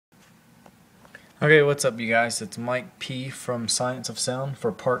Okay, what's up you guys? It's Mike P from Science of Sound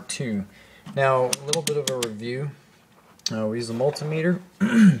for part 2. Now, a little bit of a review. We use a multimeter.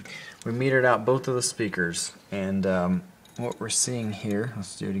 We metered out both of the speakers, and what we're seeing here,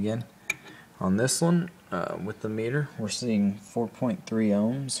 let's do it again. On this one, with the meter, we're seeing 4.3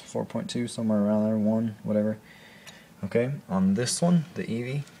 ohms, 4.2, somewhere around there, 1, whatever. Okay, on this one, the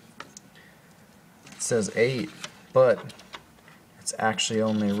EV, it says 8, but it's actually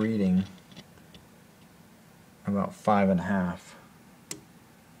only reading about 5.5.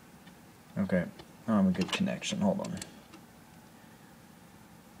 Okay, I have a good connection. Hold on.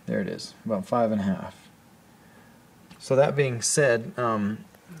 There it is, about 5.5. So that being said,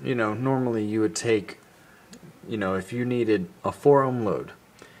 normally you would take, if you needed a 4 ohm load,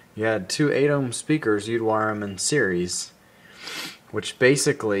 you had two 8 ohm speakers, you'd wire them in series, which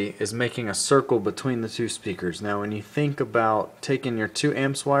basically is making a circle between the two speakers. Now, when you think about taking your 2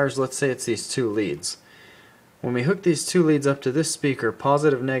 amps wires, let's say it's these 2 leads. When we hook these 2 leads up to this speaker,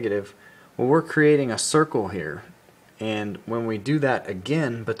 positive, negative, well, we're creating a circle here. And when we do that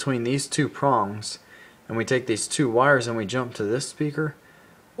again between these 2 prongs, and we take these 2 wires and we jump to this speaker,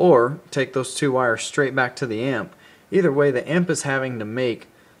 or take those 2 wires straight back to the amp, either way the amp is having to make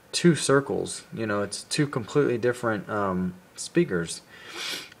 2 circles. It's 2 completely different speakers.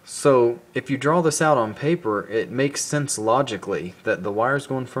 So if you draw this out on paper, it makes sense logically that the wires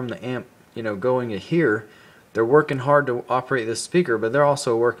going from the amp, going to here, they're working hard to operate this speaker, but they're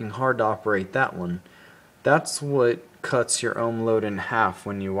also working hard to operate that one. That's what cuts your ohm load in half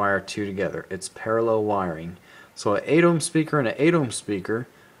when you wire 2 together. It's parallel wiring. So an 8 ohm speaker and an 8 ohm speaker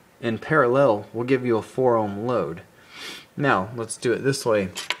in parallel will give you a 4 ohm load. Now, let's do it this way.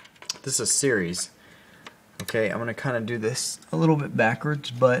 This is series. Okay, I'm going to kind of do this a little bit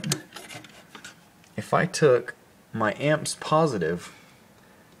backwards, but if I took my amp's positive,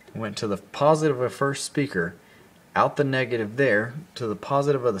 went to the positive of the first speaker, out the negative there to the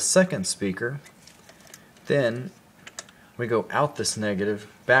positive of the second speaker, then we go out this negative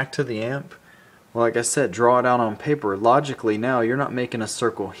back to the amp. Well, like I said, draw it out on paper. Logically now you're not making a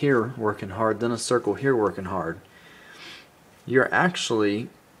circle here working hard, then a circle here working hard. You're actually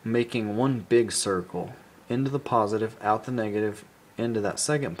making one big circle, into the positive, out the negative, into that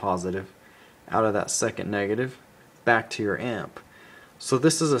second positive, out of that second negative, back to your amp. So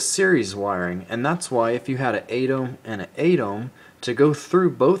this is a series wiring, and that's why if you had an 8 ohm and an 8 ohm, to go through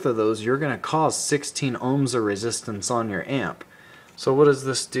both of those, you're going to cause 16 ohms of resistance on your amp. So what does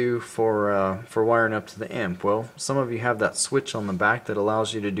this do for wiring up to the amp? Well, some of you have that switch on the back that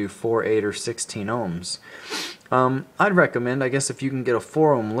allows you to do 4, 8, or 16 ohms. I'd recommend, I guess, if you can get a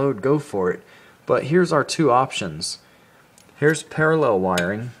 4 ohm load, go for it. But here's our 2 options. Here's parallel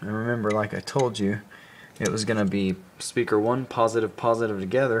wiring, and remember, like I told you, it was going to be speaker 1, positive, positive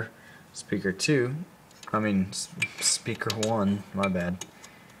together, speaker 1, my bad,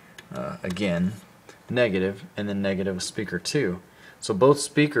 again, negative, and then negative of speaker 2. So both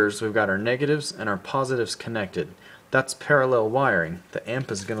speakers, we've got our negatives and our positives connected. That's parallel wiring. The amp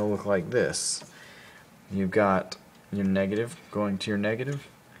is going to look like this. You've got your negative going to your negative,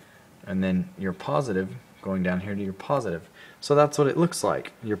 and then your positive going down here to your positive. So that's what it looks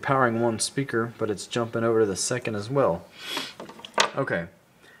like. You're powering one speaker, but it's jumping over to the second as well. Okay,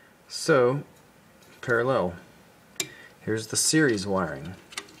 so parallel. Here's the series wiring.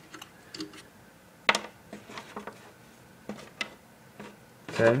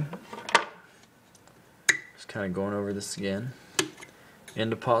 Okay, just kind of going over this again.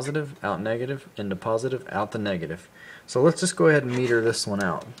 Into positive, out negative, into positive, out the negative. So let's just go ahead and meter this one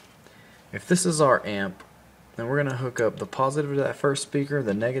out. If this is our amp, then we're going to hook up the positive to that first speaker,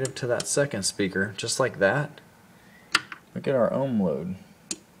 the negative to that second speaker, just like that. Look at our ohm load.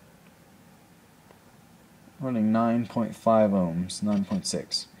 Running 9.5 ohms,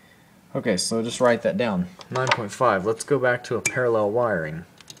 9.6. Okay, so just write that down. 9.5. Let's go back to a parallel wiring.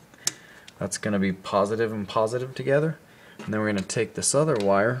 That's going to be positive and positive together. And then we're going to take this other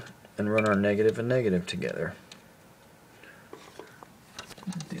wire and run our negative and negative together.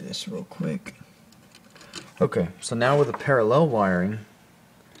 Let's do this real quick. Okay, so now with the parallel wiring,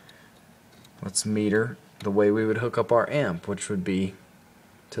 let's meter the way we would hook up our amp, which would be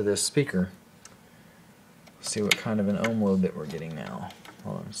to this speaker. See what kind of an ohm load that we're getting now.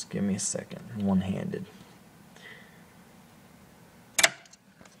 Hold on, just give me a second. One-handed. Okay,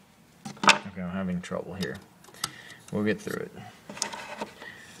 I'm having trouble here. We'll get through it.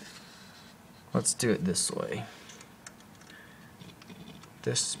 Let's do it this way.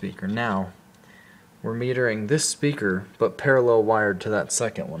 This speaker. Now, we're metering this speaker, but parallel wired to that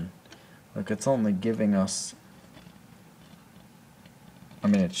second one. Look, it's only giving us, I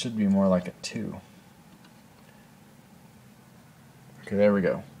mean, it should be more like a 2. Okay, there we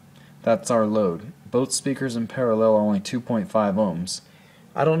go. That's our load. Both speakers in parallel are only 2.5 ohms.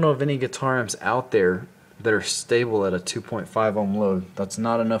 I don't know of any guitar amps out there that are stable at a 2.5 ohm load. That's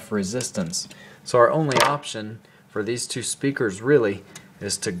not enough resistance. So our only option for these two speakers really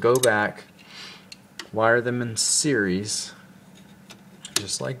is to go back, wire them in series,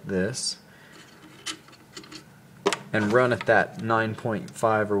 just like this, and run at that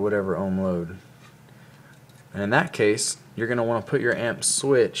 9.5 or whatever ohm load. And in that case, you're going to want to put your amp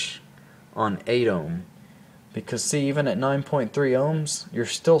switch on 8 ohm. Because see, even at 9.3 ohms, you're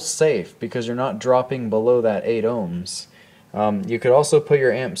still safe because you're not dropping below that 8 ohms. You could also put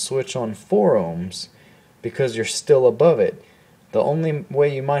your amp switch on 4 ohms because you're still above it. The only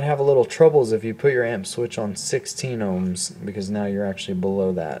way you might have a little trouble is if you put your amp switch on 16 ohms, because now you're actually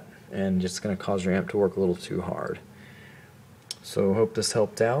below that, and it's going to cause your amp to work a little too hard. So hope this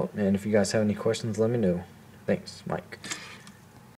helped out, and if you guys have any questions, let me know. Thanks, Mike.